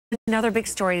Another big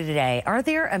story today. Are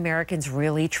there Americans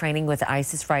really training with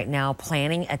ISIS right now,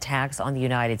 planning attacks on the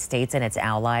United States and its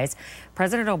allies?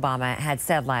 President Obama had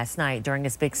said last night during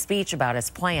his big speech about his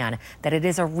plan that it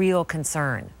is a real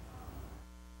concern.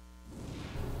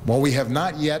 While we have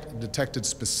not yet detected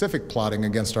specific plotting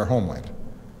against our homeland,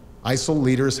 ISIL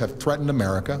leaders have threatened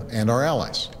America and our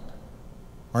allies.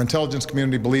 Our intelligence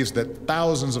community believes that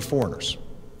thousands of foreigners,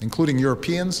 including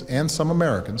Europeans and some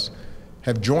Americans,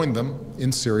 have joined them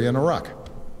in Syria and Iraq.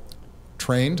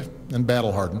 Trained and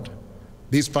battle-hardened,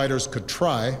 these fighters could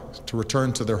try to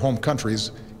return to their home countries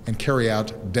and carry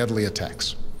out deadly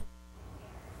attacks.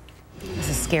 It's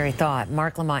a scary thought.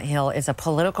 Marc Lamont Hill is a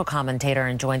political commentator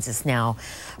and joins us now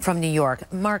from New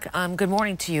York. Marc, good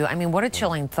morning to you. I mean, what a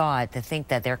chilling thought to think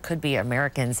that there could be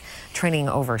Americans training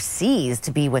overseas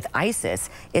to be with ISIS.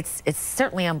 It's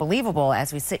certainly unbelievable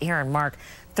as we sit here and mark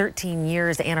 13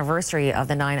 years anniversary of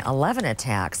the 9/11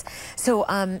 attacks.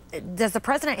 So does the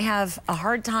president have a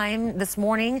hard time this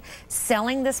morning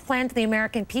selling this plan to the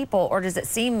American people, or does it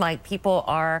seem like people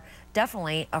are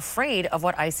definitely afraid of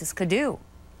what ISIS could do?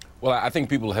 Well, I think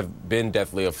people have been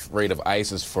deathly afraid of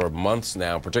ISIS for months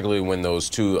now, particularly when those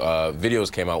two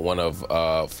videos came out, one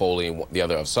of Foley and the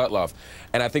other of Sutloff.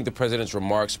 And I think the president's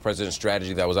remarks, president's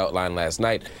strategy that was outlined last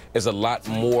night is a lot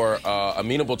more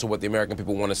amenable to what the American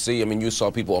people want to see. I mean, you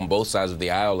saw people on both sides of the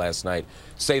aisle last night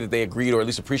say that they agreed or at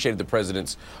least appreciated the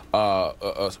president's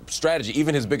strategy.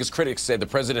 Even his biggest critics said the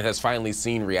president has finally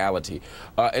seen reality.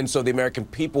 And so the American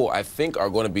people, I think, are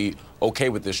going to be okay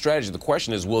with this strategy. The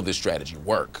question is, will this strategy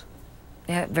work?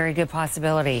 Yeah, very good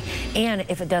possibility. And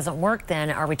if it doesn't work,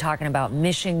 then are we talking about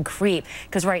mission creep?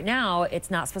 Because right now, it's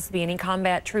not supposed to be any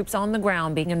combat troops on the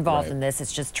ground being involved in this.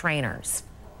 It's just trainers.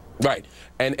 Right.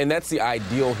 And that's the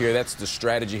ideal here. That's the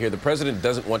strategy here. The president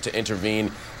doesn't want to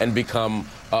intervene and become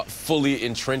fully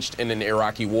entrenched in an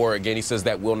Iraqi war. Again, he says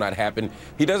that will not happen.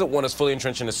 He doesn't want us fully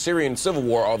entrenched in a Syrian civil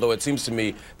war, although it seems to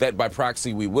me that by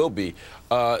proxy we will be.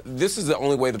 This is the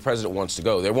only way the president wants to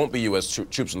go. There won't be U.S.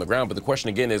 troops on the ground, but the question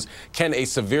again is, can a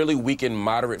severely weakened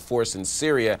moderate force in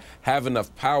Syria have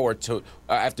enough power to,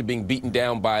 after being beaten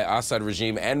down by Assad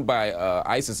regime and by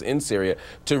ISIS in Syria,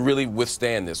 to really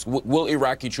withstand this? Will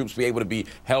Iraqi troops be able to be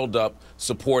held up,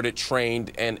 supported,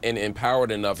 trained, and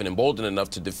empowered enough and emboldened enough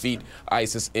to defeat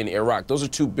ISIS in Iraq? Those are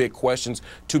two big questions,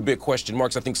 two big question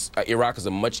marks. I think Iraq is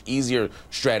a much easier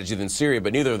strategy than Syria,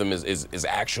 but neither of them is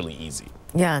actually easy.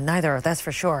 Yeah, neither, that's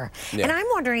for sure. Yeah. And I'm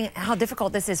wondering how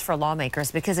difficult this is for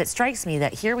lawmakers, because it strikes me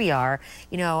that here we are,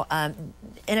 you know,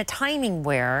 in a timing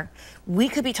where we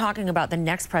could be talking about the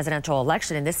next presidential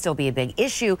election and this still be a big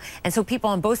issue. And so people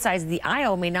on both sides of the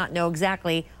aisle may not know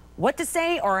exactly what to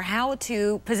say or how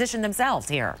to position themselves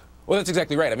here. Well, that's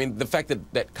exactly right. I mean, the fact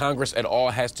that Congress at all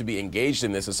has to be engaged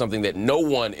in this is something that no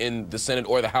one in the Senate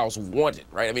or the House wanted,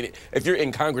 right? I mean, if you're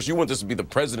in Congress, you want this to be the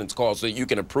president's call so that you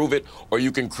can approve it or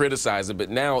you can criticize it. But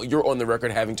now you're on the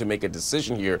record having to make a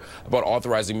decision here about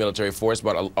authorizing military force,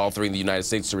 about authoring the United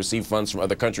States to receive funds from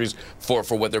other countries for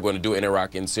what they're going to do in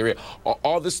Iraq and Syria.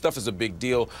 All this stuff is a big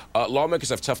deal. Lawmakers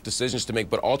have tough decisions to make,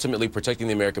 but ultimately protecting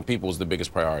the American people is the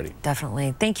biggest priority.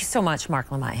 Definitely. Thank you so much, Marc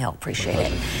Lamont Hill. Appreciate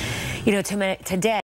it. You know, today